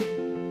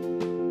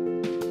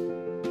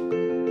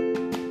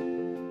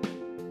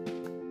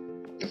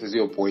is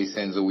your boy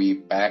Senzo. We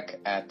back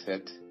at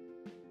it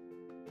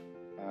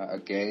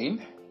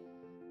again.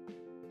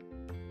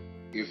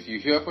 If you're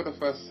here for the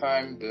first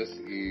time, this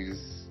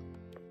is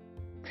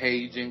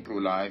Paging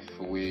Through Life,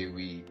 where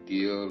we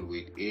deal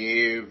with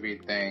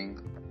everything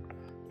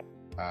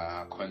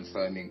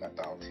concerning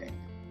adulting.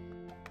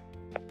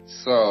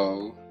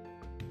 So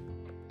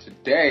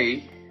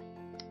today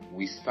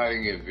we're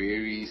starting a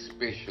very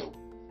special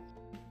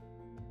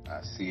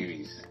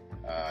series.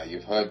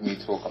 You've heard me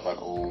talk about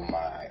all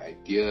my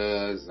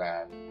ideas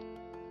and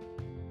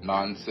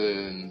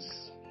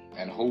nonsense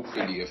and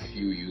hopefully a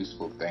few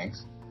useful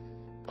things.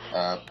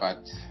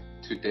 But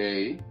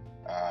today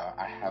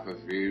I have a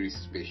very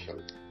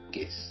special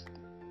guest.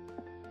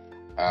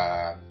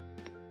 I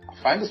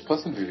find this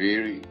person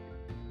very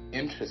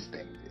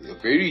interesting, a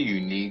very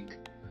unique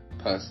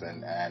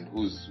person, and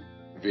who's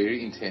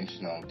very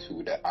intentional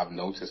too, that I've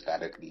noticed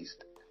that at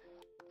least,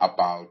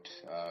 about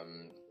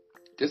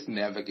just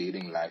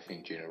navigating life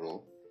in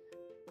general.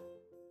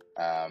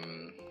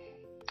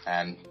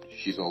 And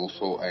she's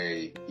also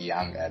a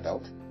young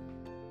adult,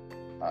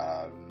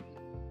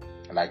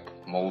 like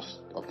most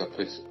of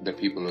the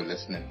people who are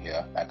listening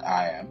here, like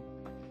I am.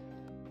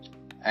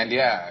 And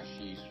yeah,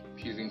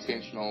 she's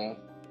intentional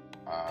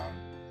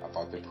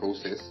about the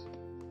process.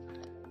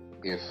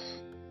 If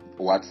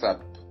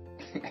WhatsApp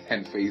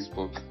and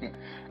Facebook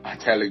are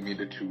telling me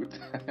the truth,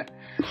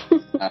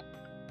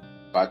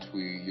 but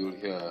you'll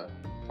hear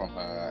from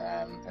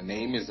her. Her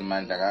name is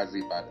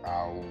Mandlakazi, but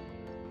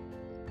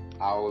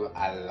I'll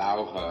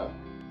allow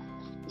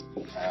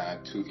her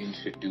to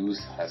introduce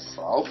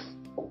herself.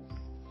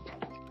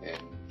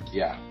 And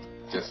yeah,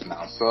 just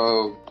now.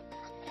 So,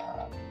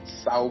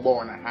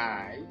 Sawubona,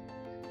 hi.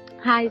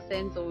 Hi,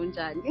 Senzo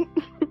Unjani.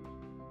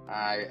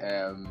 I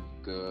am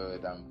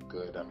good. I'm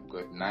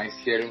good. Nice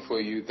hearing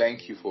from you.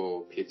 Thank you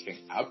for pitching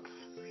up,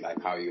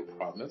 like how you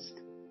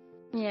promised.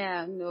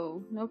 Yeah,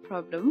 no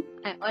problem.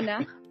 I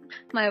honor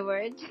my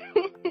word.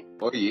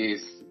 Oh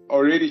yes,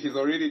 she's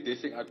already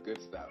dishing out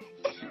good stuff.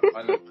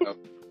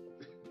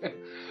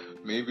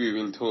 Maybe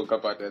we'll talk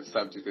about that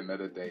subject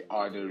another day,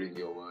 honoring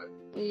your word.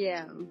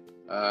 Yeah.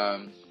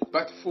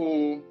 But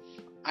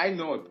I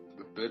know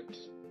a bit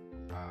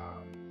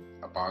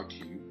about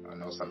you. I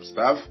know some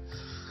stuff.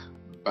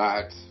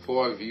 But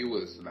for our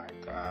viewers,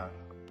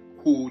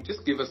 who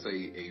just give us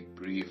a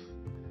brief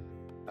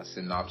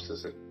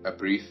synopsis, a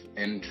brief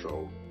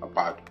intro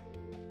about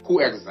who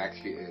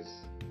exactly is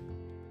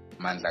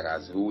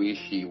Mandlakazi. Who is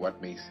she?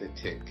 What makes her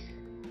tick?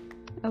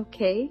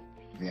 Okay.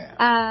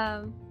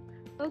 Yeah.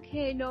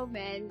 Okay, no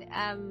man.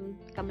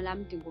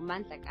 Kamalam Dingu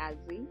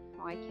Mandlakazi,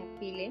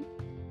 Waikafile.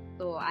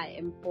 So I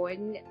am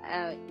born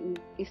in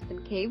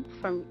Eastern Cape.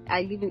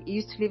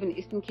 Used to live in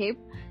Eastern Cape.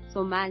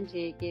 So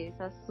manje ke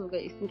sasuka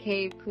Eastern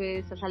Cape,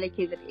 sahlala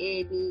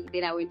KZN.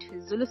 Then I went to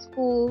Zulu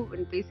school,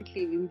 and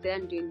basically in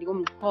Zambia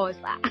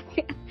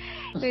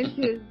went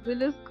to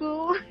Zulu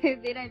school.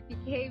 Then I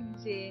became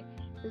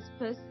this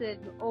person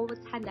always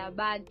handa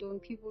abantu,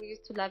 and people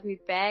used to love me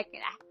back.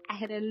 And I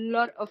had a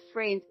lot of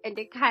friends, and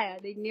they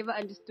never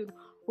understood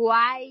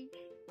why.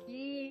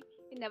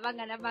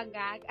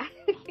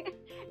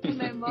 And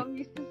my mom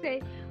used to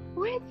say,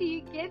 "Where do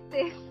you get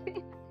this?"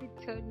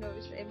 I don't know.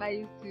 I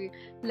used to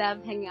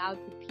love hanging out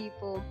with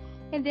people.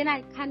 And then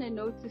I kind of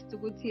noticed,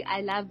 Tuguti,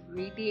 I love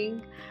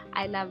reading,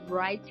 I love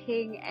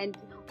writing, and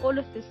all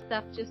of this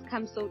stuff just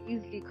comes so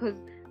easily. Because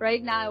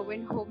right now I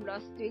went home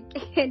last week,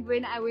 and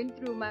when I went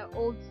through my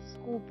old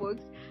school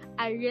books,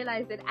 I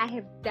realized that I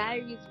have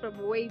diaries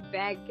from way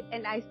back,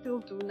 and I still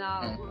do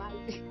now.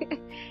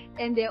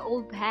 And they're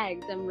all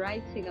bags. I'm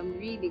writing, I'm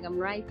reading, I'm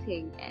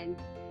writing. And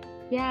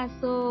yeah,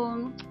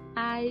 so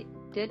I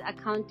did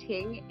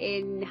accounting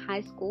in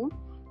high school,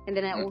 and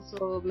then I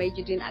also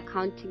majored in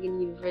accounting in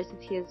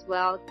university as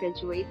well,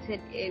 graduated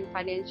in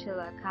financial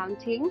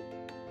accounting.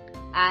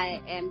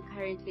 I am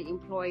currently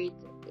employed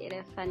in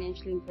a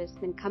financial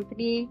investment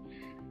company.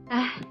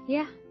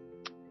 Yeah,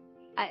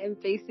 I am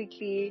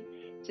basically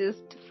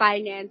just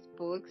finance,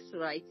 books,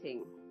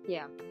 writing.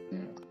 Yeah.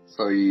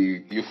 So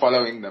you're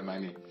following the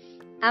money.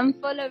 I'm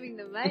following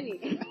the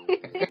money.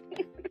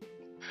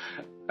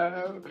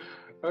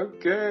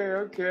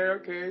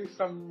 Okay.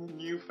 Some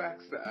new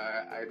facts that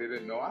I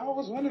didn't know. I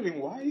was wondering,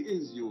 why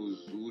is your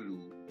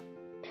Zulu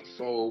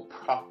so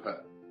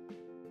proper?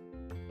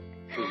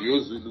 Because your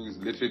Zulu is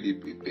literally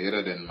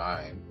better than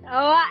mine.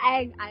 Oh,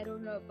 I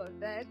don't know about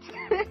that.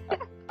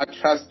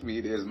 Trust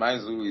me, my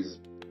Zulu is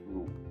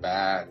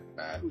bad.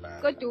 I'm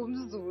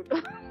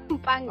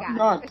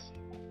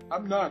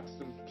not.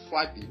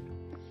 Swati.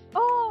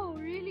 Oh,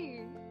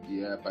 really?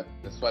 Yeah, but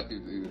the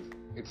Swati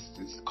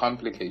it's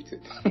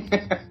complicated.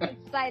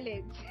 It's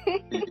silent.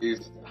 It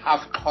is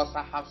half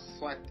Xhosa, half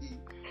Swati,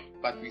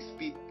 but we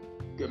speak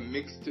a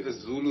mixed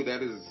Zulu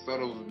that is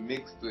sort of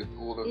mixed with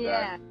all of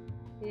that.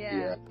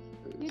 Yeah.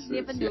 You'd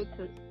never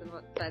noticed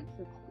about that.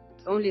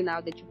 It's only now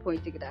that you're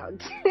pointing it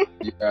out.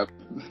 Yeah,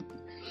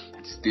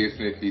 it's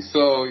definitely.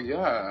 So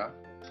yeah,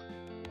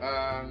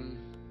 I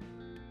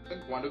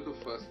think one of the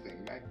first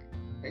things,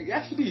 I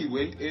actually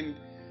went in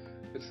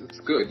it's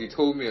good. You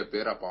told me a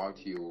bit about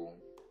you,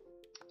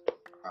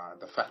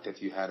 the fact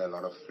that you had a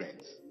lot of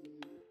friends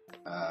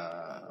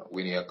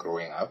when you were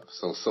growing up.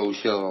 So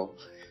social,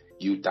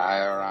 you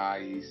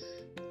diarize,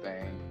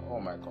 thing. Oh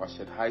my gosh,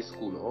 at high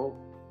school, oh,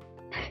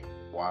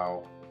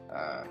 wow.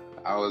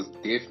 I was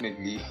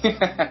definitely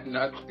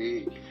not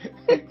there.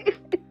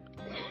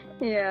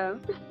 Yeah.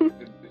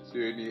 The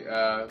journey.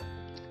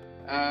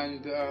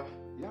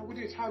 Yeah, with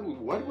your childhood,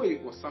 what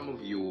were some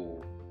of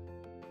your...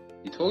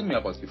 You told me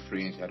about your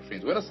friends, you had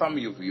friends. What are some of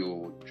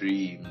your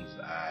dreams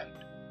and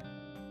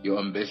your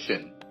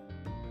ambition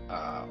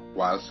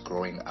whilst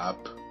growing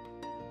up?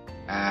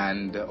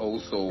 And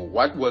also,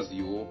 what was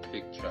your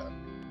picture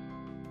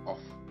of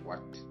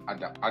what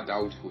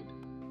adulthood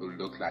will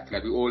look like?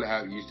 Like we all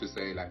used to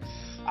say, like,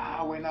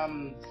 when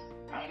I'm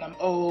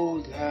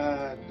old,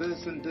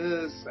 this and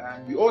this,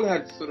 and we all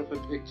had sort of a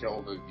picture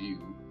of a view,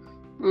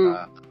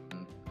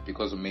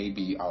 because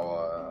maybe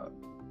our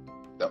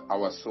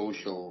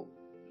social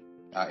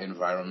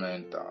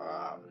environment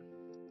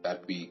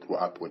that we grew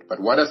up with. But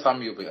what are some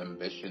of your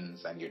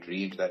ambitions and your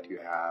dreams that you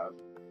have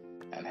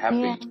and have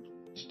been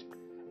changed?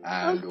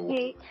 And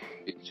Okay.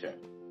 picture.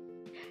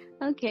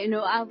 Okay,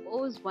 no, I've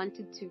always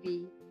wanted to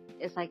be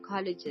a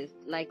psychologist.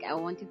 Like, I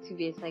wanted to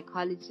be a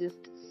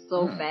psychologist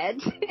so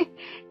bad.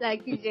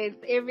 Like,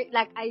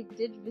 I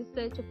did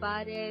research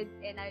about it,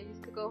 and I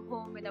used to go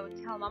home and I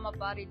would tell mom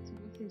about it.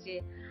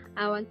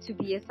 I want to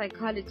be a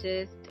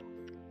psychologist.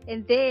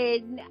 And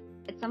then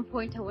at some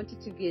point I wanted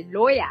to be a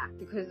lawyer,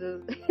 because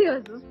there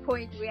was this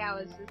point where I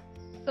was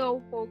just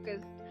so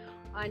focused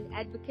on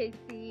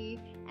advocacy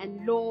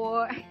and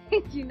law,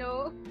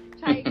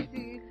 trying to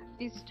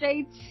be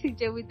straight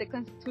with the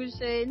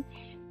Constitution.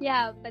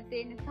 Yeah, but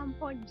then at some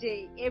point,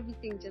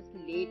 everything just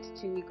led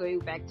to me going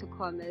back to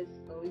commerce.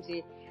 So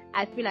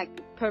I feel like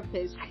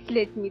purpose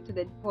led me to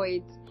that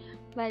point.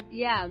 But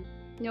yeah,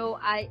 no,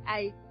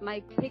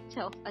 my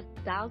picture of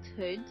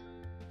adulthood,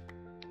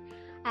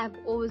 I've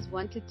always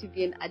wanted to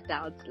be an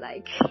adult.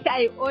 Like,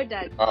 I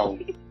ordered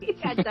adulthood.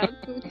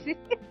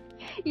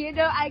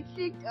 I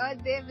clicked on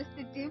there,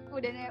 Mr. Deep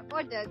Food, and I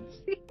ordered,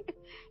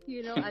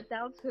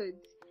 adulthood.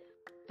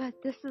 But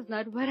this is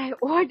not what I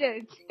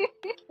ordered.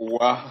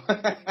 Wow.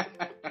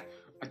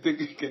 I think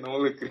we can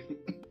all agree.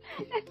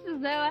 This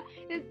is not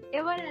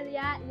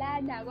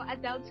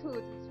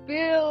adulthood. It's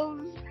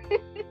bills.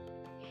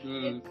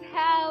 It's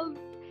health.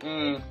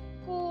 It's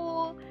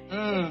school.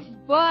 It's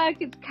work.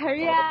 It's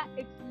career.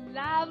 It's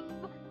love.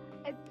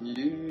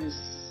 It's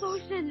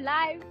social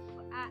life.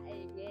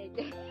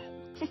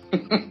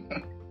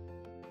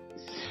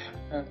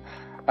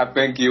 I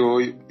think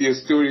your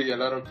story, a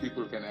lot of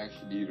people can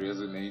actually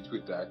resonate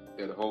with that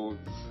whole,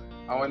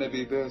 I want to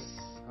be this,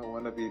 I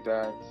want to be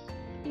that.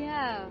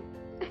 Yeah.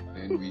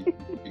 And we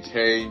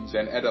change,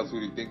 and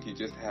adulthood, you think you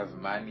just have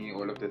money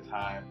all of the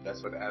time.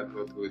 That's what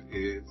adulthood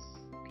is.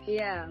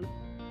 Yeah.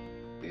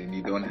 Then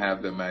you don't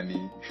have the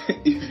money.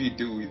 If you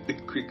do,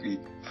 it quickly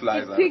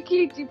flies out.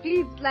 Quickly,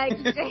 please, like...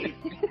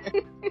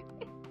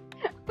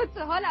 What's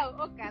the whole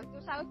August? So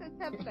shout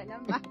September,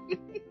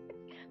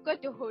 go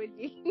to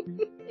holy.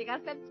 You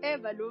got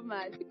September, no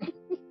man.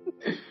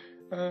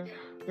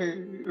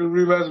 It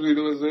reminds me,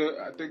 there was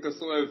I think I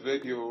saw a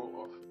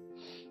video.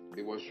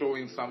 They were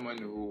showing someone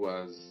who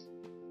was,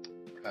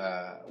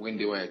 when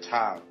they were a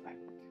child, like,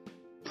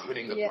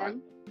 putting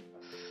the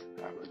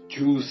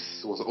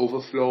juice was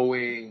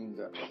overflowing,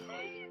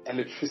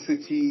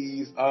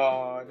 electricity is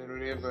on, and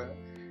whatever.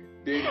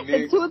 Then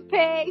the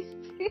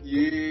toothpaste.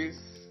 Yes.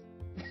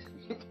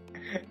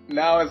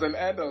 Now as an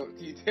adult,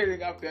 you're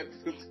tearing up that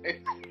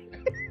toothpaste.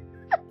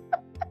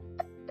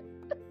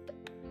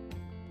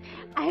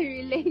 I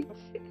relate.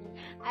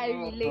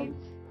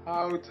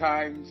 How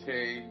time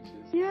changes.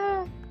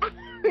 Yeah, I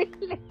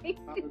relate.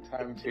 How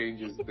time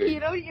changes things. You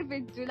don't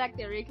even do like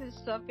the reckless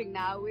shopping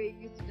now, where you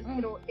used to just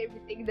throw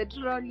everything in the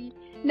trolley.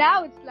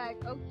 Now it's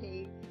like,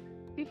 okay,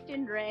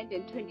 15 rand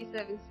and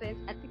 27 cents.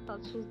 I think I'll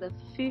choose the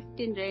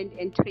 15 rand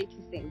and 20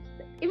 cents.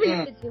 Even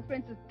if the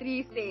difference is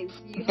 3 cents,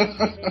 you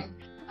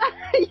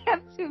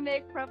have to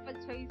make proper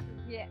choices.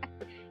 Yeah.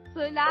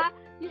 So now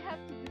you have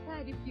to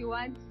decide if you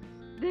want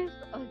this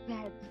or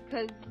that,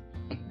 because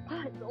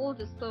it's all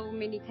just so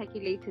many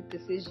calculated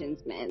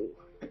decisions, man.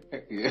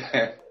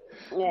 Yeah.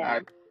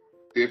 It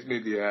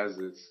definitely has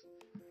its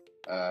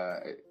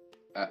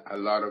a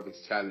lot of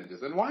its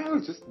challenges. And while I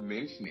was just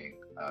mentioning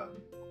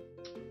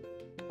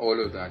all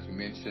of that, you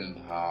mentioned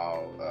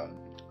how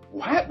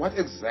why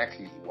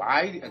exactly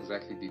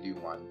did you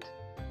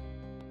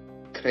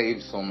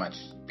crave so much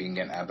being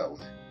an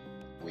adult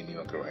when you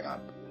were growing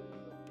up?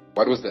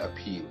 What was the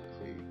appeal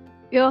for you?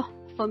 Yeah,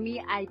 for me,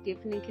 I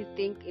definitely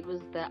think it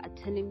was the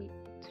autonomy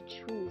to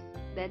choose,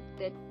 that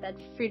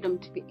freedom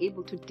to be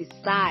able to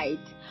decide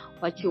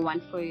what you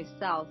want for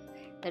yourself,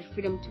 that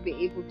freedom to be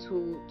able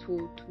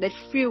to that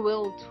free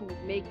will to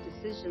make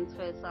decisions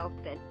for yourself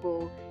that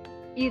will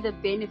either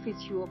benefit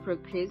you or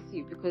progress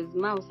you. Because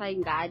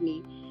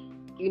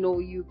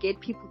you get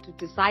people to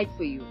decide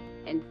for you,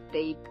 and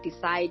they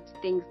decide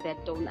things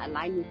that don't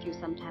align with you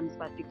sometimes,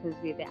 but because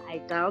they're the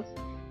adults,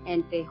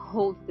 and they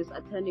hold this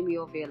autonomy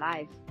of your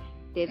life,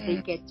 that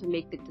they get to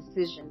make the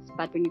decisions.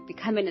 But when you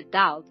become an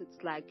adult,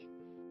 it's like,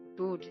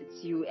 dude,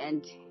 it's you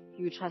and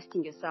you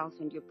trusting yourself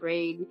and your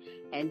brain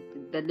and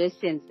the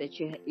lessons that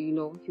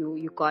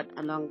you got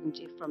along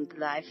from the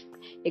life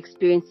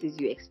experiences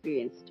you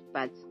experienced.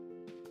 But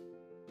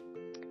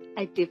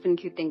I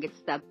definitely think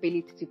it's the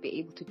ability to be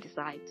able to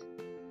decide.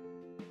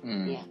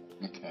 Yeah.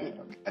 Okay.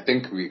 I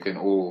think we can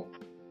all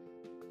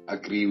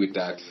agree with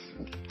that.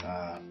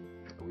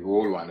 We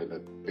all wanted a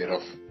bit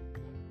of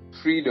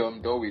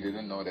freedom, though we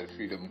didn't know that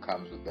freedom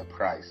comes with a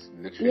price,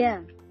 literally.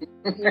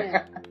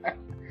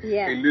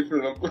 Yeah. A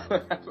literal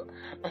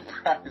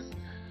price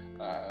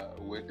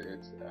with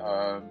it.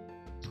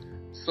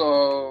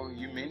 So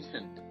you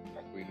mentioned,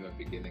 like, in the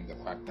beginning, the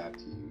fact that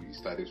you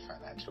studied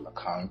financial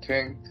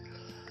accounting.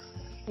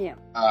 Yeah.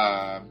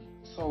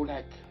 So,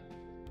 like,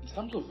 in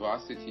terms of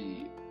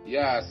varsity,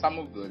 some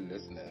of the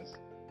listeners,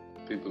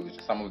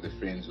 some of the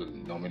friends will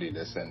normally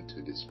listen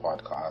to this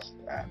podcast,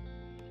 and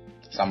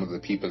some of the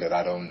people that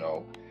I don't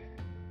know,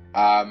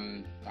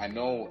 I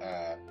know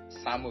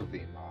some of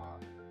them are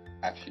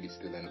actually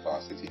still in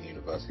varsity in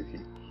university.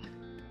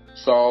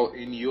 So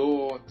in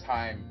your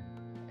time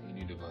in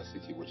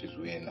university, which is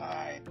when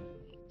I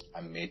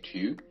met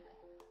you,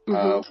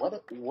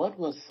 what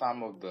was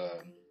some of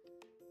the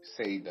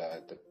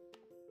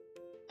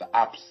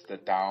ups, the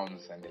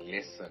downs, and the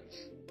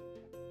lessons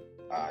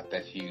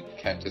that you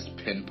can just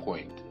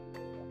pinpoint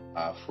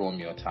from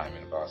your time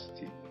in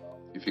varsity?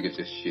 If you could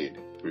just share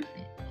it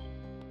briefly.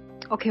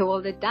 Okay,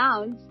 well, the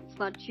downs, it's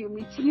not you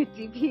meeting your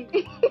DP,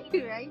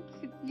 right?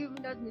 It's you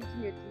not meeting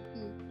your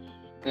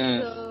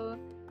DP. So,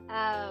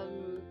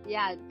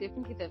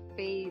 definitely the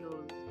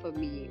fails for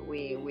me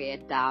were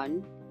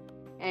down,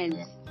 and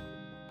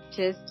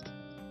just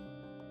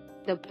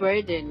the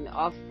burden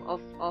of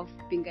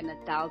being an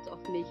adult, of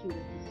making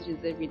these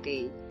decisions every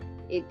day.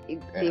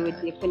 They were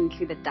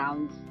definitely the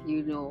downs,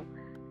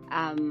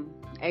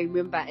 I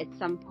remember at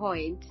some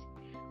point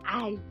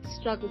I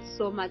struggled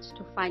so much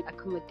to find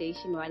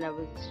accommodation while I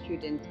was a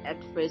student at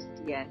first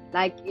year.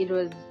 Like, it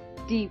was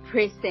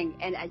depressing,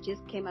 and I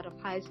just came out of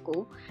high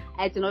school.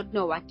 I did not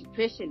know what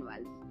depression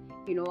was.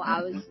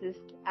 I was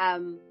just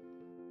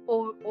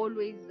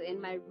always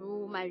in my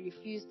room. I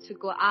refused to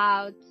go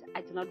out.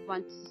 I did not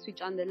want to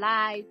switch on the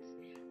lights.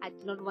 I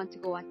did not want to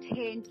go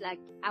attend. Like,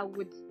 I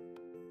would,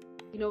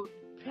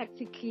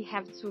 practically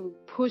have to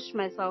push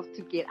myself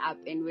to get up.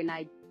 And when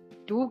I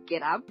do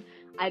get up,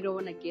 I don't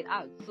want to get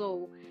out.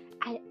 So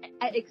I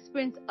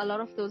experienced a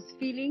lot of those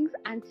feelings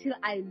until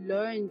I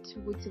learned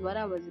what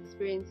I was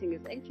experiencing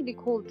is actually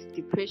called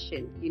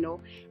depression,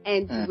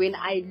 And when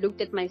I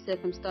looked at my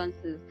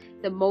circumstances,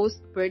 the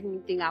most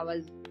burdening thing I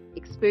was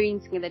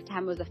experiencing at the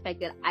time was the fact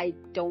that I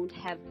don't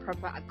have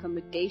proper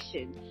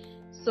accommodation.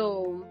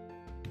 So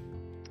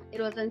it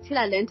was until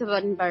I learned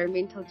about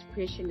environmental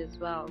depression as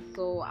well.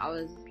 So I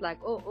was like,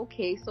 oh,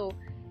 okay. So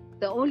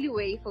the only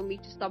way for me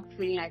to stop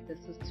feeling like this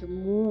is to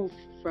move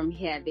from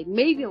here. Then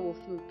maybe I will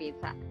feel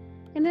better.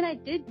 And then I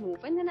did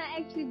move, and then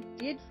I actually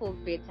did feel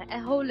better, a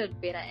whole lot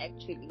better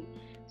actually.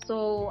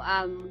 So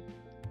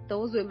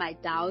those were my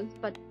downs,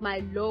 but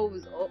my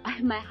lows,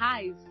 my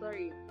highs,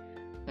 sorry.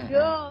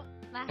 Yo,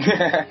 my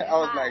highs I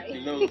was high.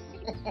 Like, lows.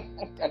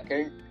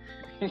 Okay.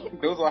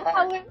 Those were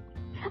highs.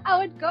 I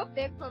would go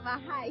back for my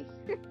highs.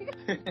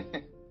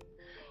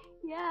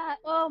 Yeah,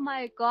 oh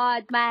my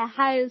God. My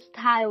highest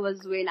high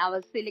was when I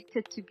was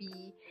selected to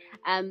be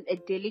a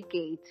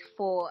delegate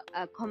for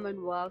a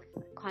Commonwealth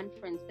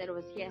conference that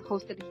was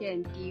hosted here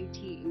in DUT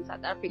in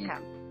South Africa.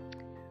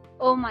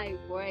 Oh my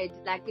word,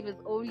 like, it was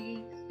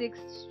only 6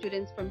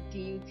 students from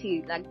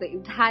DUT, like the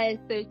entire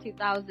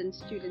 30,000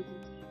 students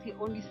in DUT,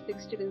 only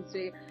 6 students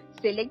were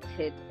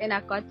selected, and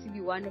I got to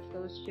be one of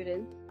those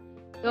students.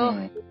 So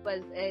it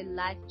was a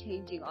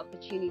life-changing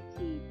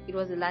opportunity.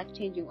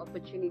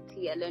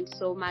 I learned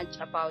so much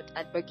about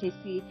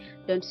advocacy,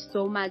 learned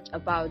so much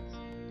about,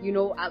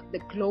 the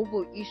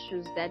global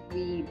issues that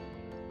we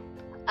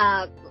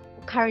are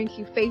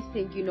currently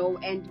facing,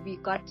 and we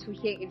got to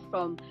hear it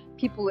from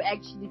people who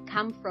actually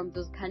come from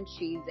those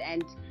countries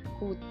and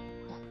who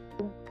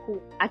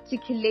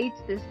articulate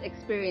this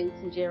experience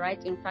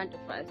right in front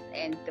of us.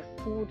 And the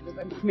food was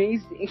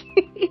amazing.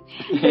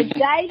 The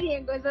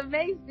dining was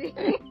amazing.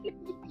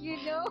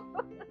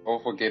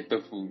 Don't forget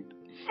the food.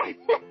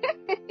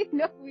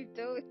 No, we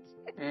don't.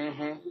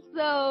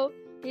 So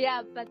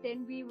but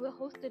then we were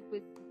hosted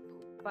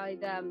by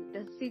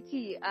the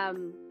city,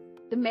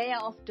 the mayor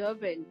of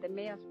Durban. The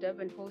mayor of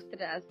Durban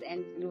hosted us,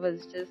 and it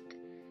was just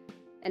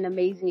an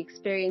amazing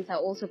experience. I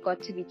also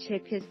got to be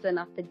chairperson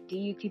of the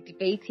DUT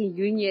debating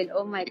union.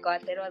 Oh my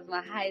God, that was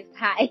my highest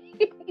high.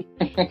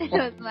 That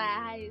was my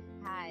highest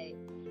high.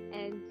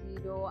 And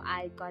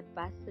I got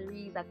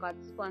bursaries, I got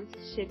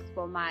sponsorships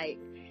for my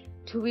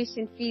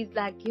tuition fees.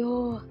 Like,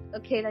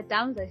 okay, the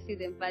downs I see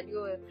them, but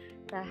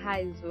the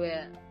highs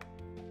were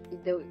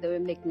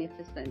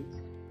magnificent.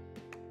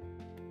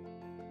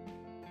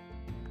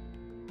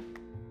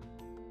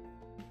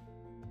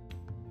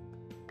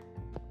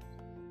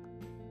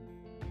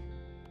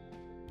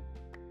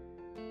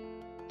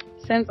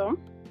 Senzo?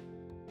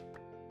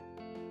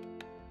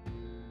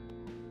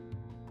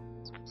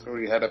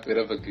 Sorry, had a bit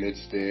of a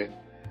glitch there.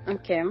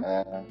 Okay.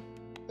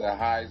 The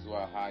highs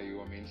were high. You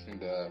were mentioning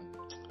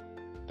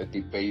the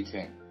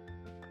debating.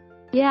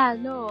 Yeah,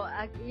 no,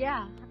 I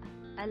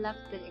loved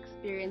the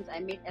experience. I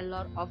met a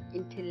lot of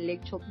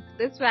intellectual people.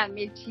 That's where I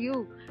met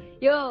you.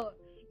 Yo,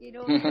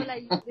 so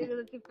like there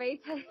was a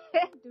debater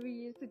we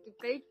used to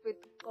debate with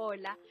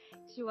Ola.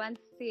 She once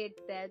said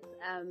that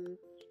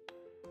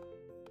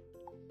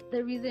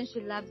the reason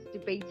she loves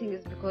debating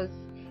is because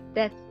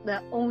that's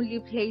the only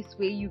place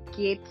where you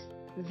get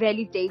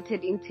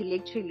validated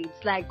intellectually.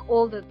 It's like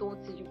all the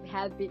thoughts that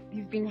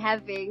you've been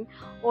having,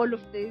 all of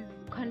these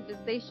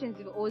conversations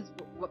you've always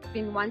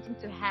been wanting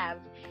to have.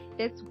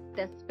 That's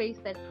the space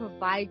that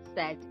provides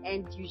that,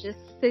 and you just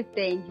sit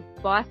there and you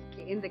bask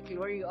in the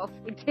glory of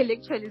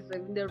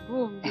intellectualism in the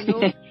room,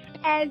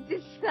 and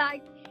it's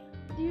like,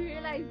 do you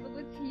realize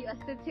that you are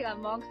sitting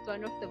amongst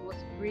one of the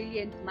most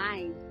brilliant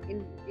minds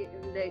in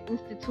the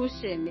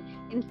institution,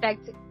 in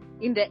fact,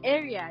 in the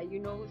area,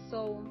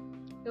 so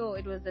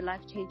it was a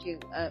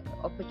life-changing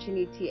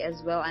opportunity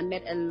as well. I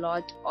met a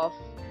lot of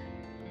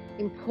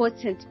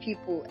important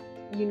people,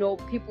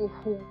 people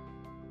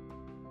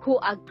who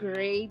are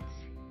great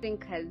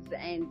thinkers,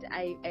 and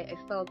I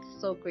felt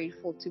so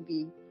grateful to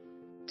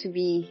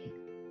be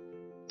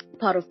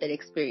part of that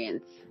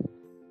experience.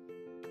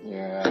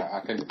 Yeah,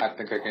 I think I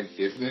can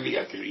definitely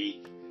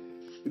agree.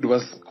 It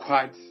was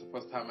quite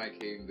first time I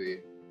came there.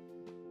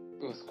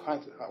 It was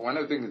quite one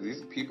of the things.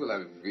 These people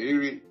are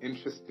very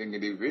interesting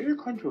and they're very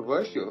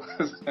controversial.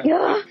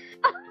 Yeah.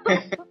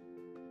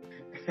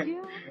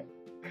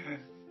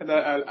 And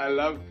I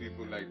love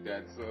people like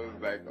that. So it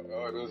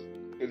was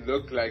like, it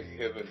looked like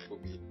heaven for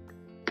me.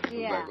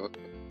 Yeah. It was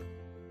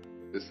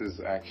like, this is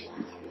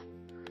actually.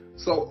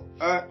 So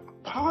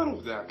part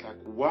of that,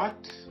 like, what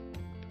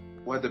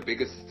were the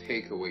biggest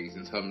takeaways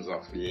in terms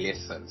of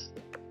lessons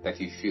that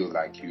you feel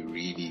like you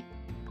really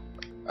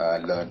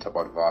learned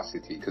about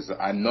varsity? Because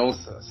I know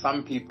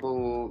some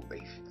people,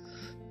 they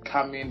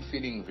come in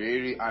feeling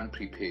very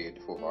unprepared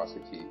for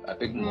varsity. I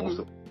think most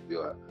of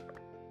us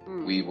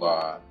we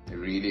were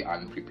really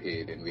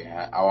unprepared, and we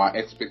had our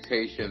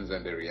expectations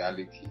and the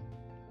reality,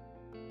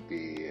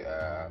 they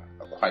are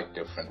quite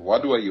different.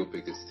 What were your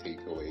biggest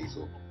takeaways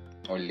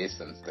or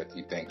lessons that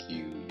you think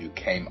you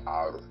came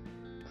out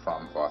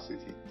from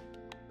varsity?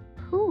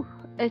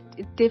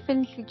 It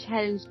definitely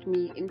challenged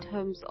me in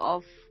terms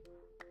of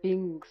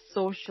being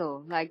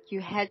social. Like,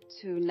 you had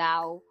to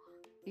now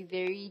be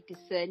very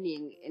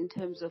discerning in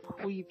terms of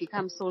who you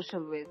become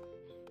social with,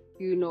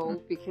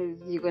 because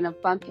you're going to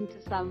bump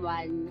into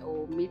someone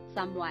or meet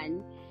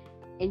someone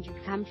and you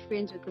become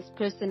friends with this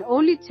person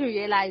only to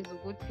realize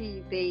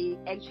they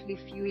actually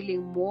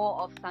fueling more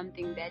of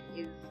something that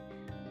is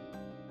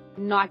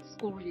not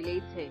school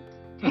related.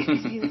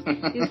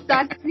 You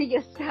start seeing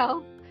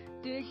yourself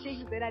doing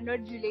things that are not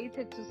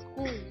related to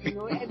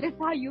school, and that's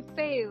how you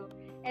fail.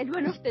 And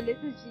one of the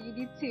lessons you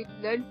need to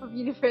learn from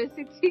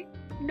university,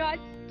 not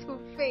to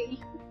fail.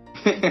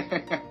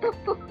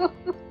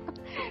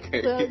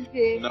 So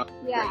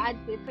I'd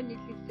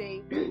definitely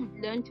say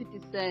learn to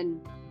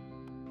discern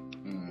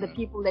the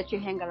people that you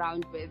hang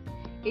around with.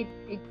 It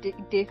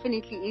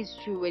definitely is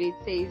true when it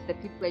says the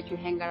people that you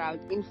hang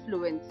around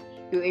influence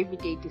your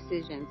everyday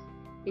decisions.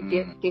 It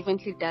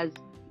definitely does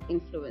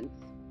influence.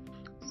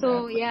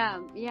 So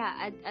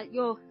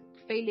your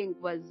failing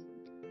was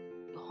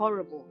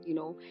horrible,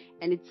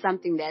 and it's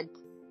something that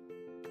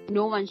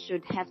no one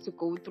should have to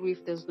go through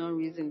if there's no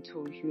reason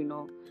to,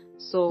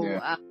 So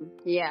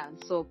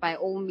so by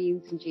all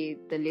means,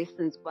 the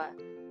lessons were: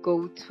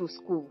 go to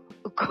school,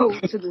 go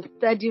to the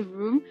study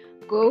room,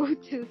 go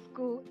to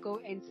school, go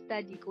and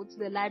study, go to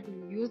the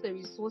library, use the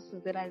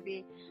resources that are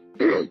there.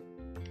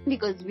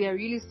 Because we are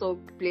really so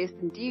blessed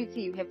in DUT,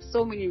 you have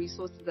so many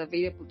resources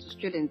available to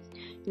students.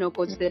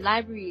 Go to the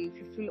library. If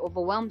you feel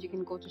overwhelmed, you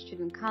can go to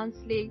student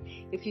counseling.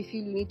 If you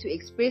feel you need to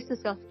express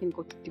yourself, you can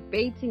go to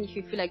debating. If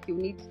you feel like you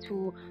need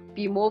to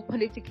be more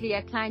politically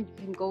inclined,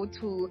 you can go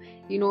to,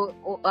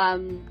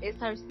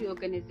 SRC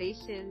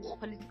organizations,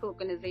 political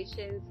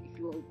organizations. If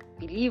you're a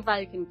believer,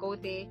 you can go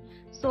there.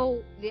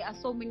 So there are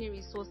so many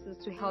resources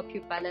to help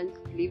you balance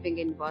living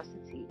in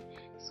varsity.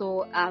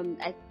 So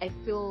I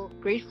feel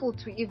grateful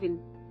to even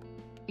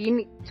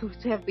to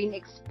have been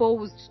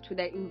exposed to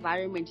that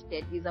environment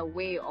that is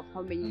aware of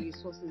how many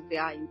resources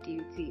there are in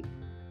DUT.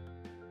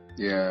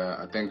 Yeah,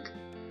 I think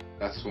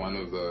that's one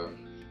of the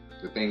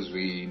things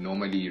we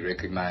normally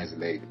recognize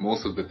late.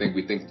 Most of the thing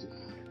we think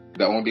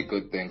the only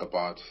good thing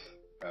about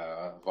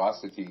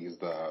varsity is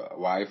the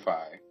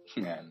Wi-Fi.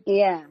 And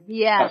yeah.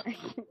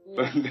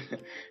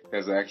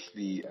 There's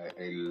actually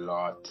a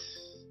lot.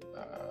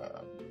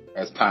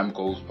 As time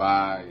goes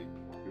by,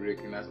 you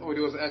recognize, there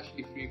was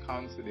actually free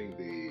counseling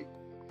there.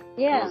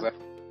 Yeah. There was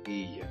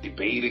actually a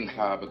debating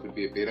club. I could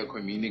be a better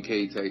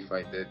communicator if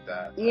I did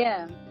that.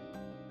 Yeah.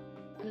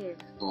 Yes.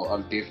 So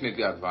I'll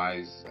definitely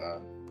advise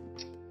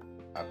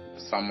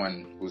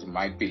someone who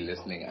might be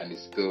listening and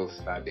is still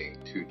studying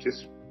to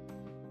just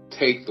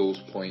take those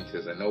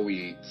pointers. I know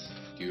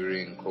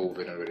during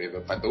COVID or whatever,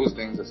 but those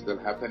things are still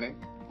happening,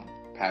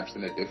 perhaps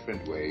in a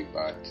different way,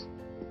 but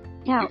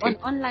yeah, on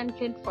online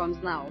platforms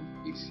now.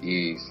 Yes.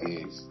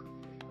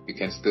 You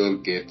can still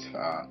get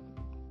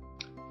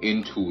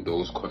into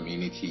those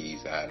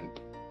communities and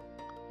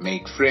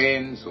make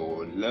friends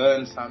or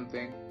learn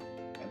something,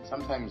 and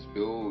sometimes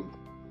build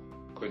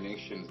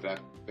connections that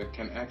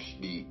can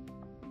actually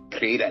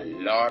create a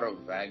lot of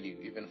value,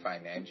 even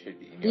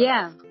financially in your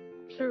life.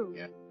 True.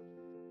 Yeah.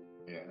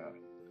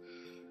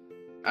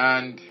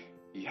 And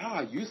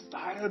yeah, you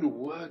started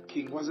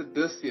working. Was it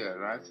this year,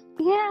 right?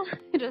 Yeah,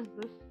 it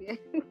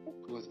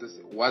was this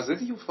year. Was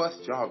it your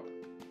first job?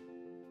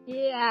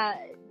 Yeah,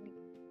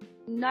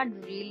 not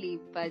really,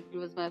 but it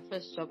was my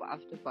first job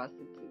after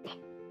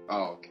varsity.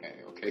 Oh,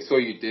 okay. So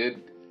you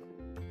did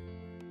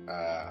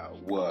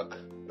work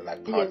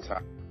like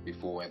part-time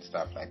before and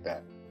stuff like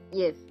that?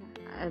 Yes,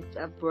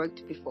 I've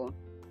worked before.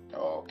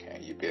 Oh, okay,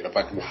 you did.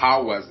 But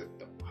how was it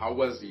though? How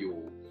was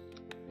your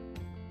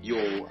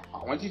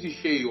I want you to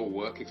share your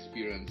work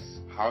experience.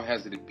 How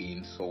has it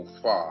been so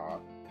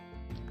far?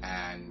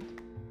 And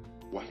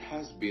what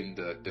has been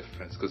the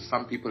difference? Because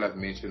some people have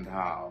mentioned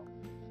how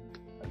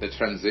the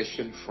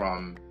transition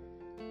from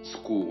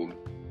school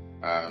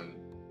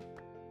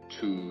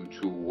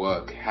to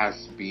work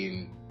has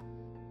been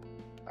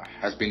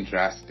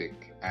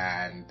drastic,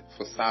 and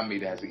for some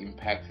it has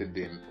impacted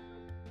them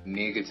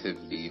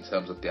negatively in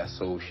terms of their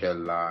social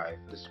life,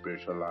 the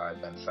spiritual life,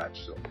 and such.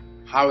 So,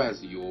 how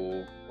has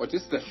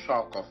just the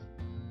shock of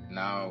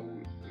now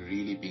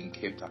really being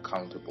kept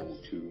accountable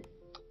to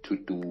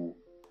do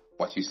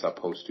what you're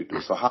supposed to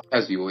do? So, how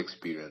has your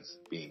experience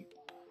been?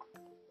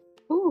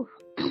 Ooh,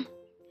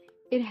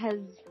 it has.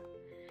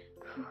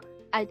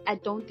 I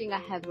don't think I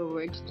have a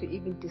word to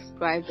even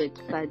describe it,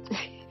 but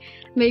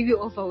maybe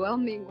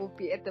overwhelming will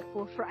be at the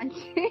forefront.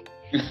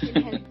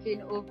 It has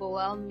been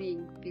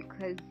overwhelming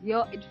because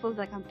it feels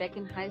like I'm back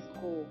in high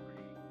school.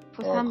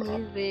 For some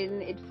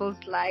reason, it feels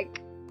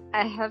like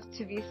I have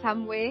to be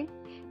somewhere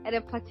at a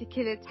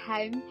particular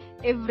time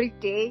every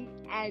day,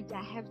 and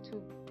I have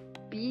to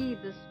be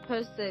this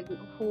person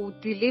who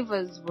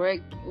delivers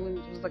work,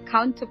 who's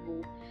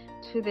accountable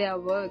to their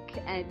work,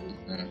 and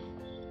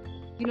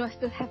I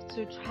still have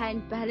to try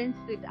and balance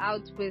it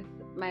out with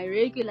my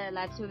regular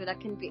life so that I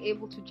can be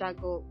able to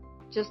juggle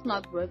just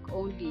not work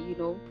only,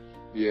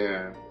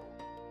 Yeah.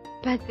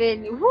 But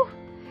then,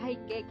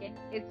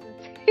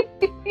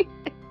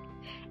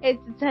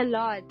 it's a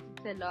lot.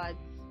 It's a lot.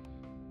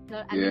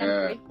 So, I mean,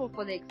 I'm grateful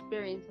for the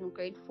experience. I'm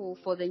grateful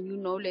for the new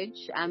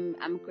knowledge.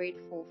 I'm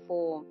grateful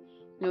for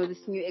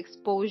this new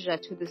exposure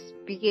to this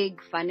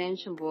big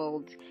financial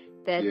world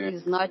that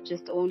is not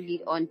just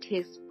only on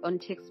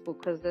textbook,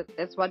 because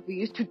that's what we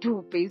used to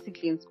do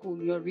basically in school.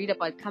 Read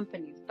about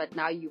companies, but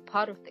now you're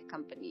part of the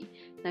company.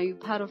 Now you're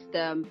part of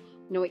the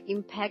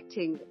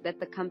impacting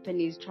that the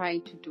company is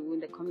trying to do in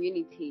the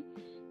community.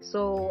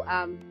 So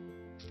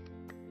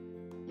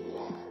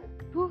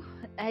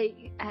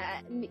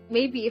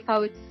maybe if I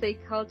were to say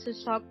culture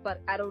shock,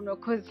 but I don't know,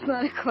 because it's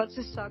not a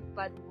culture shock,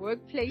 but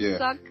workplace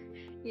shock.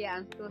 Yeah,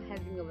 I'm still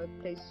having a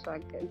workplace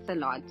shock. It's a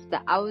lot.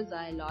 The hours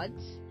are a lot.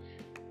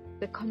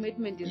 The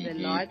commitment is a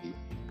lot.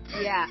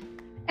 Yeah.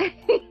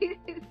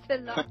 It's a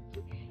lot.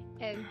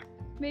 And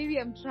maybe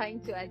I'm trying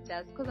to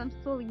adjust because I'm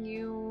still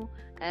new,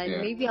 and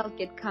maybe I'll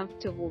get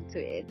comfortable to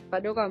it.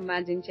 But don't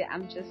imagine,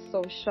 I'm just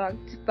so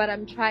shocked. But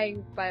I'm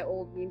trying by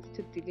all means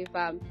to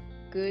deliver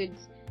good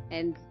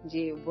and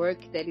work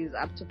that is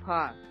up to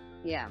par.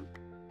 Yeah.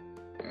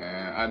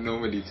 I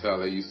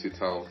used to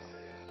tell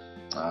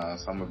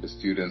some of the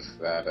students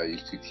that I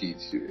used to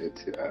teach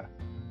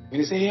when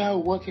you say,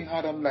 working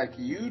hard, I'm like,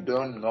 you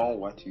don't know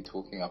what you're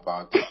talking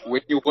about.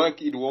 When you work,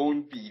 it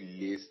won't be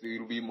less. It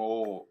will be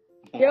more.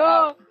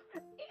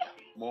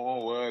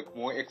 More work,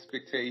 more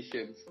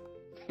expectations.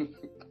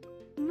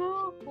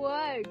 More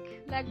work.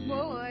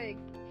 More work.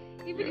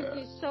 Even if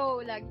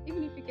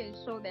you can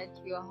show that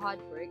you're a hard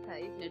worker,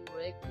 even at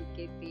work, you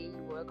get there,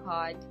 you work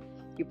hard,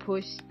 you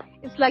push.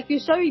 It's like you're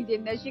showing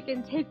them that you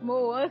can take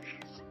more work.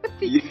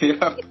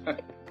 Yeah,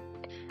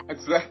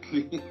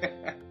 exactly.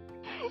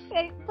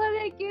 So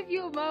they give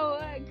you more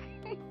work.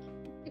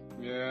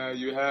 Yeah,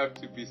 you have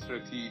to be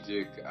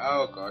strategic.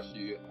 Oh gosh,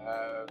 you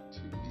have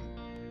to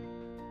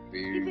be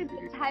even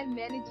the time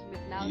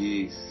management now.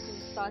 Yes.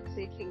 To start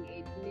settling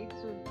it, you need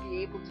to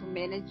be able to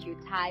manage your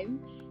time.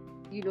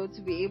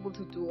 To be able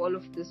to do all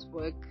of this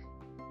work.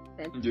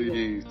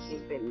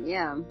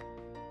 Yeah.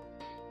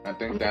 I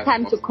think that's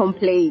time to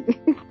complain.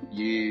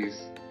 Yes.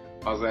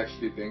 I was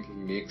actually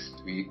thinking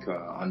next week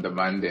on the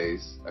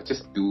Mondays, I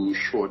just do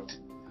short.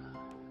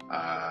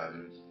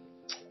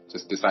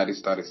 Just decided to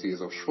start a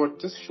series of short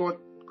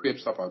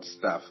clips about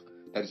stuff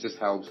that just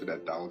helps with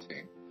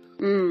adulting.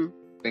 I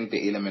think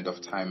the element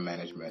of time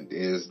management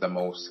is the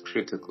most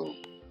critical.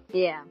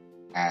 Yeah.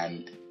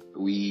 And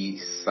we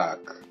suck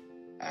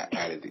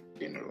at it in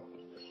general.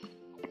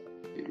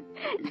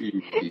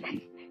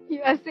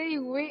 You are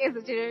saying we as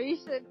a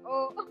generation,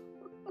 or?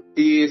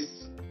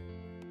 Yes,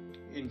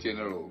 in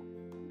general.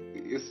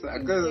 It's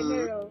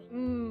because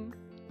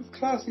this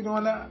class you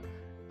don't want to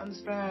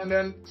understand.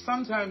 And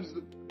sometimes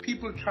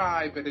people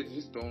try, but they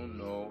just don't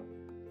know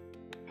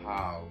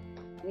how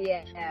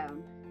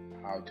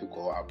to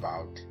go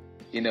about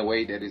in a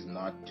way that is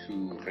not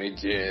too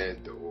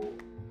rigid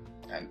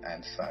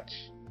and such.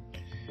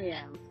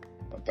 Yeah.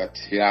 But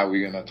yeah,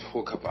 we're gonna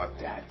talk about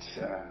that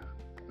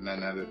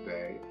another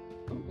day.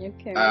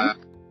 Okay.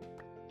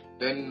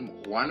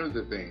 Then one of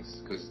the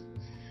things, because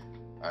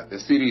the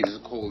series is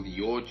called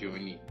Your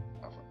Journey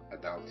of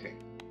Adulting.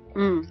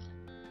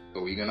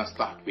 So we're gonna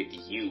start with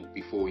you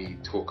before we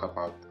talk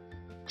about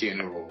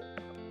general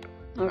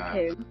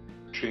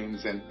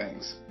trends and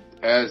things.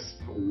 As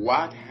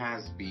what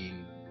has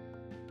been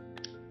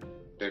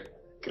the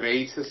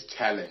greatest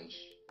challenge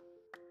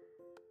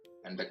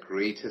and the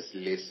greatest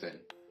lesson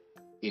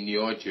in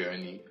your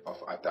journey of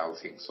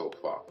adulting so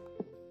far?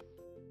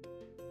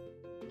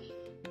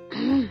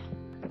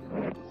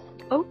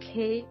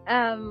 Okay,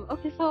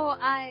 so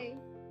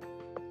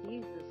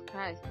Jesus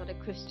Christ, what a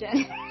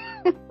Christian.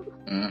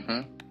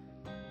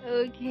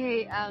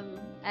 Okay,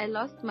 I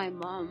lost my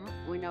mom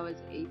when I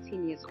was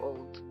 18 years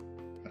old.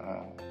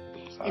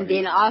 And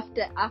then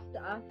after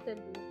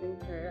losing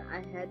her,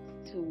 I had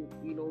to,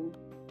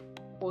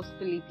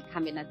 forcefully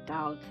become an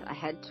adult. I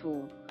had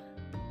to,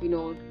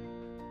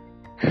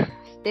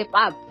 step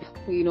up,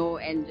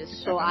 and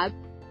just show up.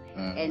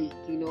 And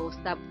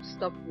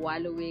stop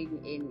wallowing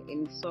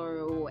in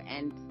sorrow,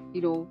 and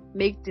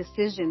make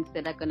decisions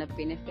that are gonna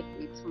benefit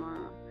me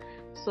tomorrow.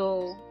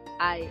 So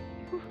I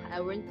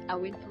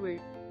went through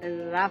a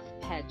rough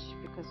patch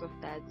because of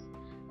that.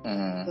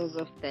 Because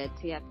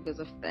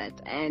of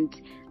that. And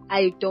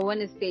I don't want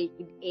to say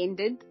it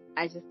ended.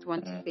 I just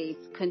want to say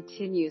it's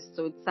continuous.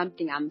 So it's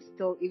something I'm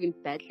still even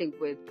battling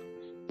with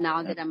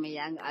now that I'm a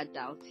young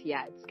adult.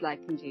 Yeah, it's like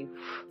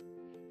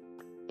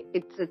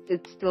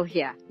it's still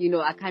here.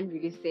 I can't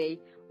really say,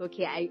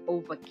 okay, I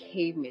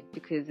overcame it,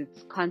 because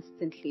it's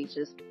constantly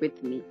just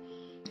with me.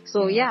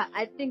 So yeah,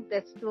 I think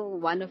that's still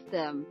one of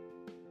the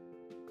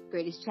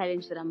greatest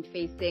challenge that I'm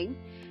facing.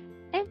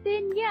 And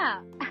then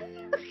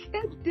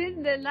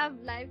then the love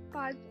life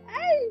part.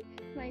 Oh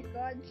my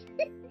God.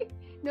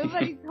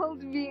 Nobody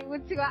told me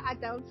what's your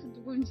adulthood,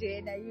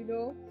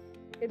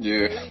 it's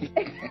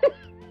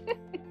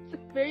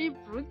it's very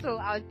brutal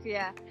out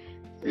here.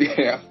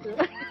 Yeah.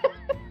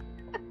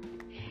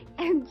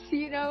 And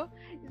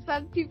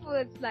some people,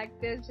 it's like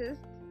they're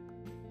just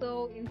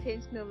so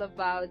intentional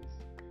about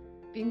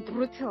being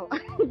brutal.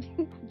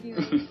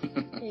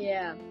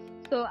 Yeah.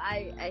 So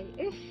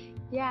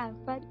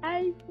but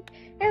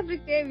every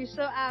day we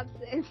show up.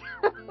 And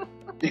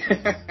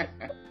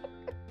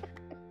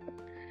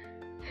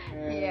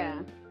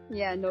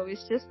no,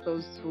 it's just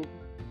those two.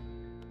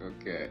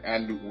 Okay.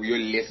 And your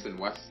lesson,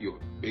 what's your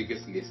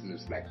biggest lesson?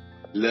 It's like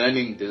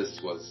learning this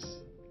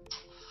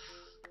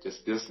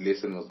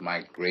lesson was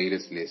my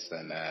greatest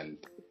lesson, and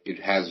it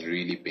has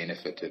really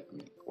benefited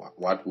me.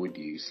 What would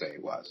you say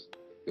was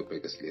your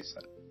biggest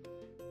lesson?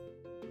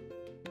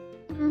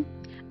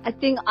 I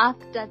think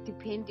after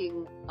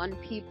depending on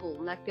people,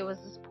 like there was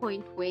this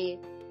point where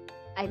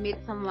I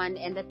met someone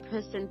and that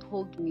person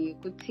told me,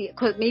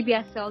 because maybe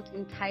I felt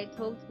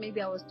entitled, maybe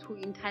I was too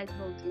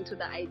entitled into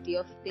the idea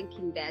of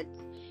thinking that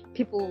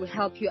people will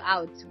help you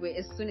out where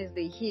as soon as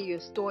they hear your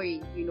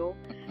story,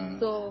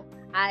 So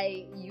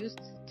I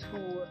used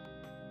to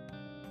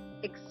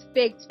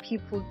expect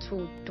people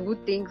to do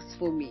things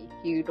for me,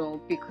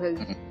 because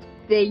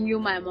they knew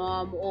my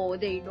mom, or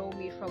they know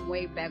me from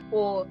way back,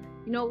 or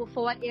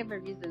for whatever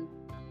reason.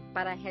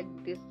 But I had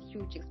this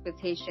huge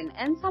expectation,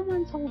 and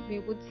someone told me,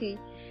 Wuti,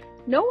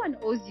 no one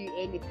owes you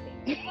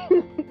anything.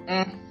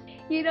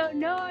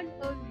 No one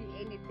owes you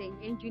anything,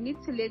 and you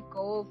need to let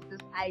go of this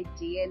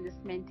idea and this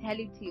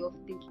mentality of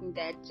thinking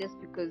that just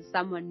because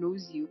someone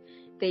knows you,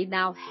 they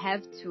now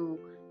have to,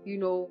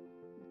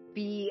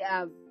 be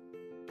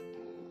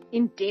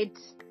in debt,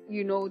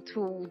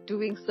 to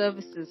doing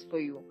services for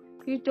you.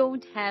 You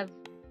don't have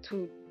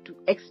to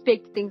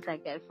expect things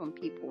like that from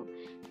people.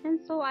 And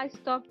so I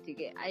stopped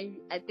again.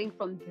 I think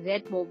from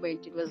that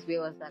moment it was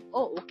where I was like,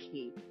 oh,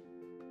 okay,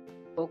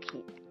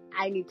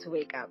 I need to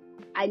wake up.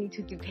 I need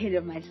to depend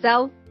on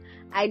myself.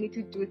 I need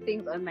to do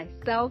things on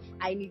myself.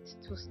 I need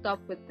to stop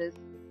with this,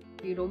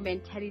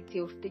 mentality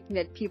of thinking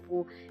that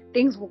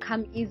things will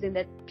come easy and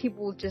that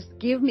people will just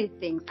give me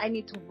things. I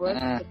need to work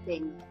for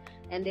things.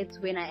 And that's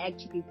when I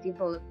actually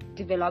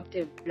developed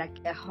a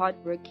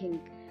hardworking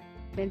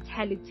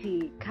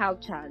mentality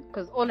culture,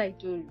 because all I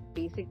do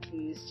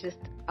basically is just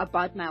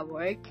about my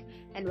work,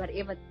 and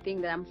whatever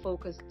thing that I'm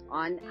focused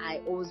on,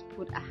 I always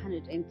put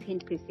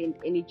 110%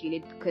 energy in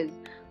it, because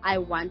I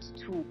want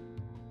to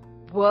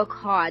work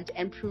hard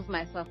and prove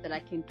myself that I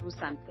can do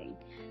something.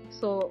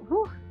 So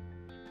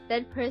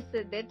that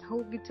person that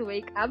told me to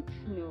wake up,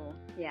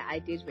 I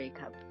did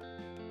wake up.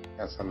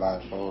 That's a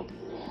lot.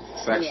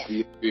 It's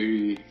actually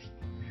very,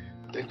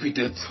 I think we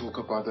did talk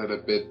about that a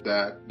bit,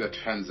 that the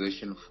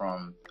transition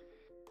from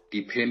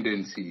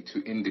dependency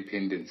to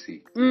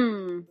independency.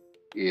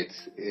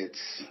 It's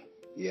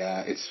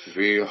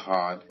very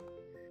hard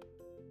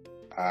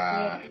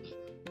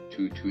to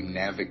to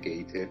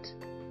navigate it.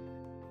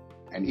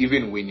 And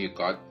even when you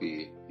got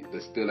there,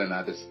 there's still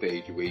another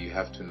stage where you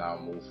have to now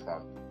move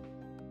from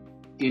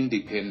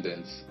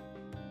independence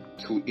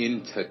to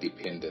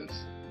interdependence.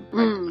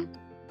 Like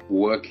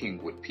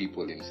working with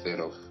people instead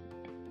of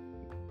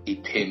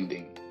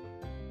depending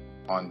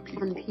on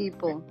people. On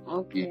people,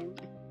 okay.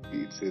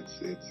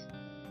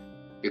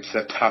 It's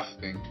a tough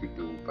thing to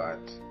do, but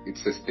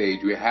it's a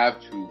stage we have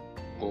to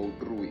go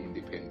through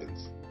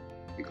independence.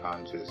 You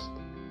can't just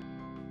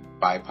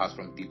bypass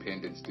from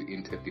dependence to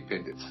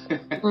interdependence.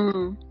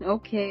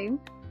 Okay.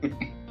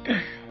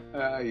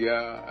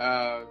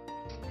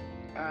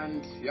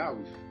 And yeah,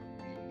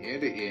 we're near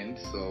the end.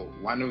 So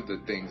one of the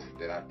things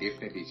that I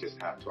definitely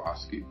just have to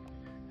ask you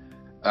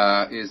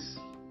is,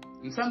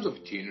 in terms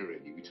of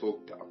generally, we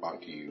talked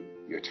about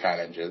your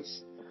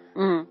challenges,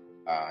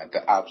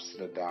 the ups,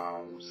 the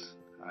downs,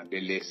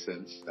 the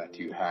lessons that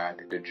you had,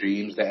 the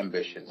dreams, the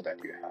ambitions that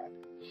you had,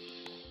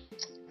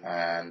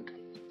 and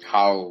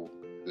how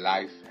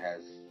life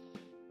has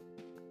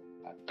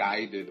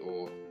guided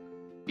or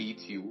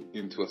beat you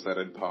into a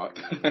certain path.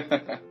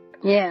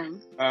 Yeah.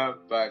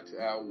 But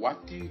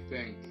what do you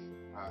think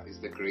is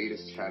the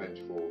greatest challenge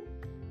for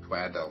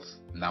adults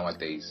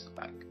nowadays?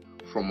 Like,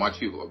 from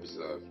what you've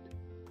observed,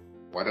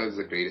 what is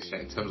the greatest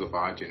challenge in terms of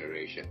our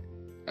generation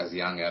as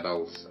young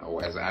adults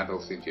or as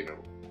adults in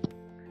general?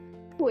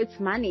 Oh, it's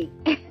money.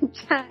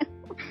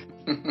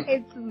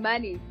 It's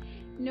money.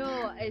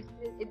 No, it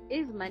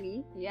is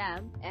money. Yeah,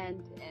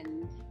 and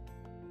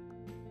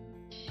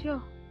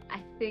sure,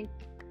 I think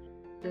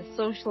the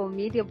social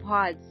media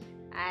parts,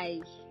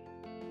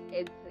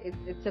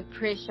 it's a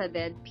pressure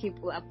that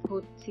people are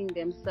putting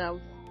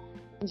themselves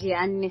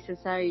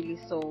unnecessarily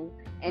so,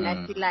 and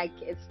I feel like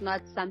it's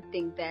not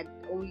something that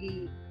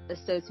only a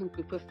certain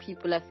group of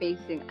people are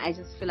facing. I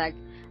just feel like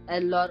a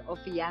lot of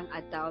young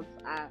adults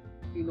are,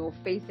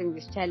 facing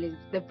this challenge,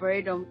 the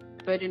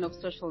burden of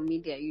social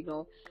media,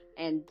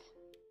 and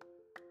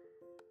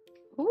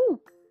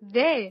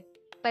there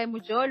by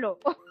Mujolo.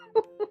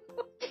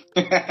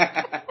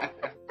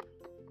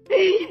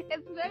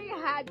 It's very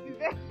hard to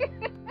say.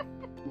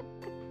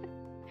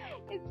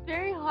 It's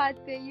very hard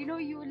there. You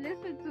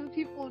listen to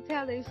people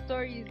tell their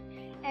stories,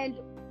 and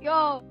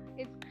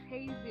it's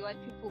crazy what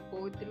people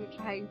go through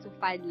trying to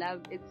find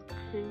love. It's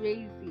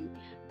crazy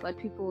what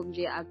people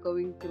are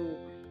going through.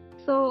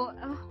 So,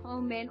 oh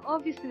man,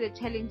 obviously the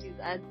challenges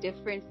are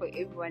different for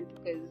everyone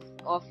because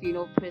of,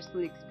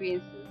 personal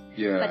experiences.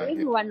 Yeah. But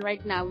everyone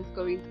right now is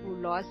going through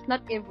loss.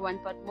 Not everyone,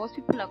 but most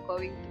people are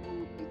going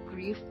through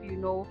grief,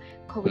 with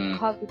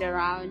COVID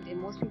around,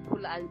 and most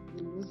people are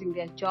losing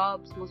their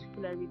jobs. Most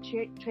people are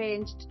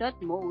retrenched.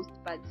 Not most,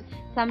 but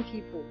some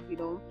people,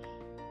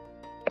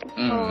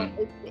 So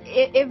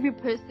every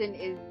person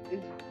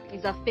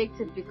is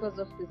affected because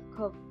of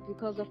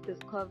this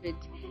COVID.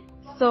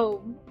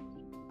 So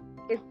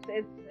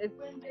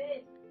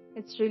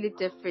it's really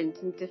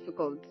different and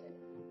difficult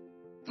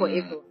for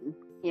everyone.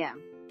 Yeah.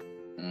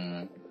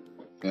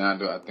 Yeah,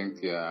 I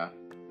think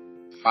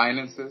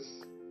finances.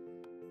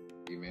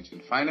 You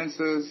mentioned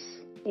finances.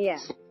 Yeah.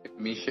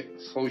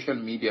 Social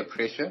media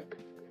pressure.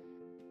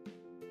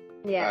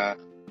 Yeah.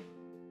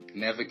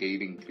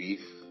 Navigating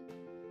grief.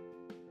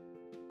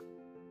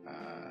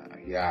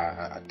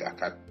 I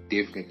can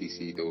definitely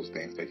see those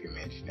things that you're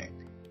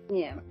mentioning.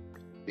 Yeah.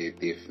 A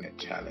definite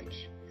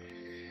challenge.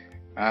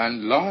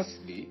 And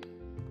lastly,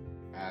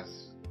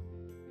 as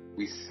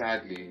we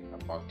sadly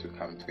about to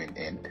come to an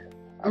end,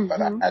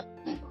 but I had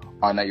to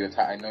honor your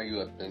time. I know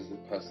you're a busy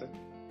person.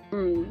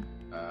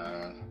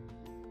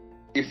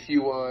 If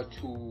you were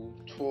to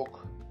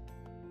talk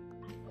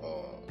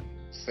or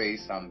say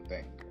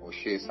something or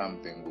share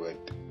something with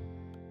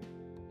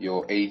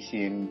your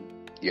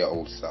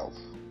 18-year-old self,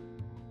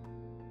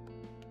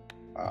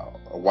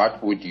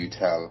 what would you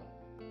tell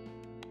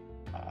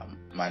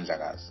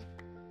Mandlakazi?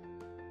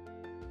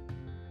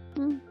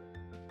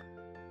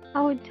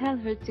 I would tell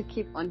her to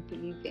keep on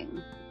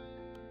believing.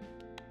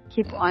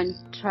 Keep on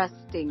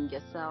trusting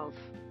yourself.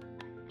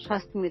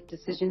 Trusting the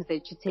decisions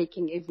that you're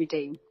taking every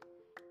day.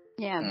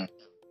 Yeah.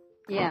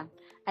 Yeah.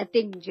 I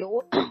think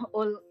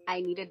all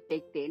I needed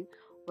back then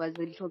was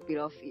a little bit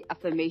of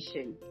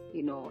affirmation,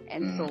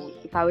 and so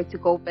if I were to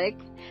go back,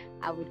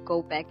 I would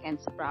go back and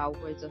sprout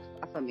words of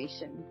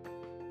affirmation.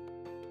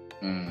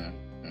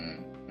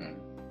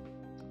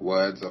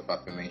 Words of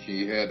affirmation.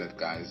 You heard it,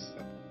 guys.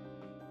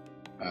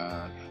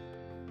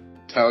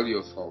 Tell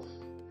yourself,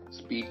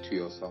 speak to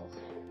yourself,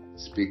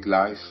 speak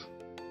life,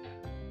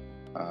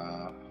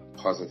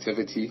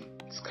 positivity.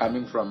 It's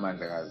coming from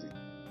Mandlakazi.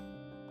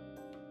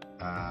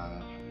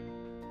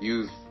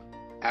 You've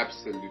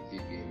absolutely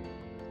been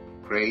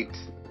great.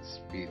 It's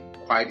been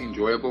quite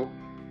enjoyable.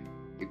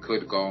 It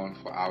could go on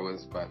for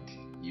hours, but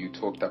you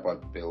talked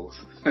about bills.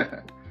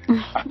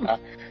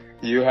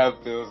 You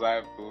have bills, I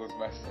have bills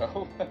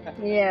myself.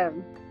 Yeah.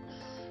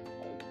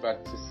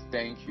 But just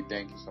thank you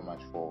so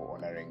much for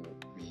honoring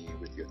me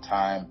with your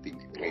time,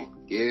 being a great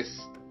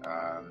guest.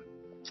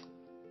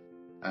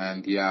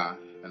 And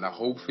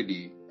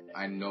hopefully,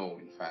 I know,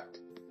 in fact,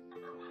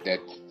 that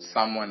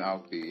someone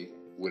out there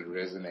will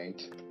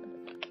resonate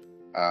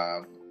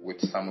with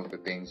some of the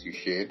things you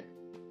shared.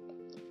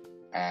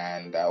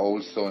 And I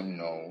also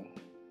know,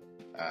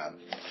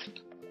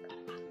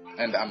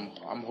 and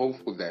I'm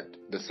hopeful that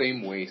the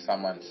same way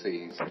someone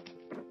says,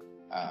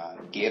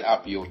 get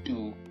up your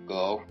two,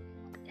 girl.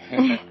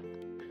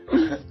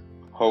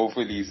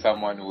 Hopefully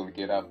someone will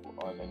get up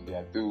on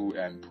their do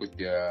and put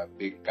their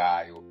big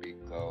guy or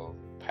big girl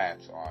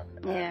pants on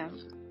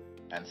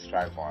and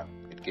strive on.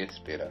 It gets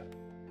better.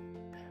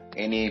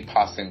 Any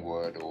passing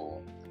word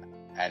or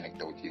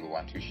anecdote you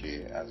want to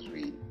share as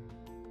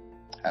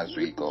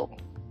we go?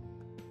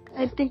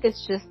 I think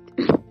it's just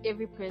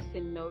every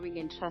person knowing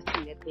and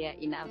trusting that they are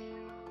enough.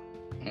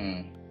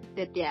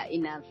 That they are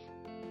enough.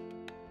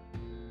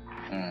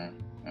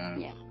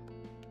 Yeah.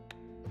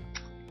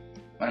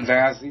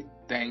 Manzagazi,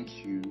 thank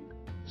you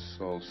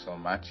so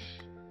much.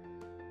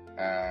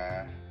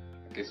 I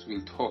guess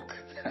we'll talk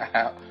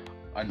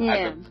on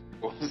other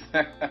posts.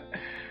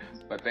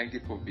 But thank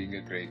you for being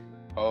a great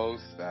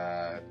host.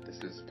 This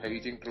is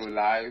Paging Through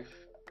Life,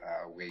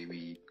 where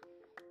we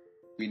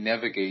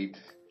navigate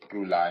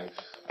through life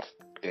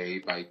day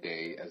by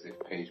day as if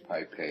page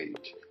by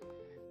page.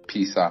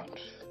 Peace out.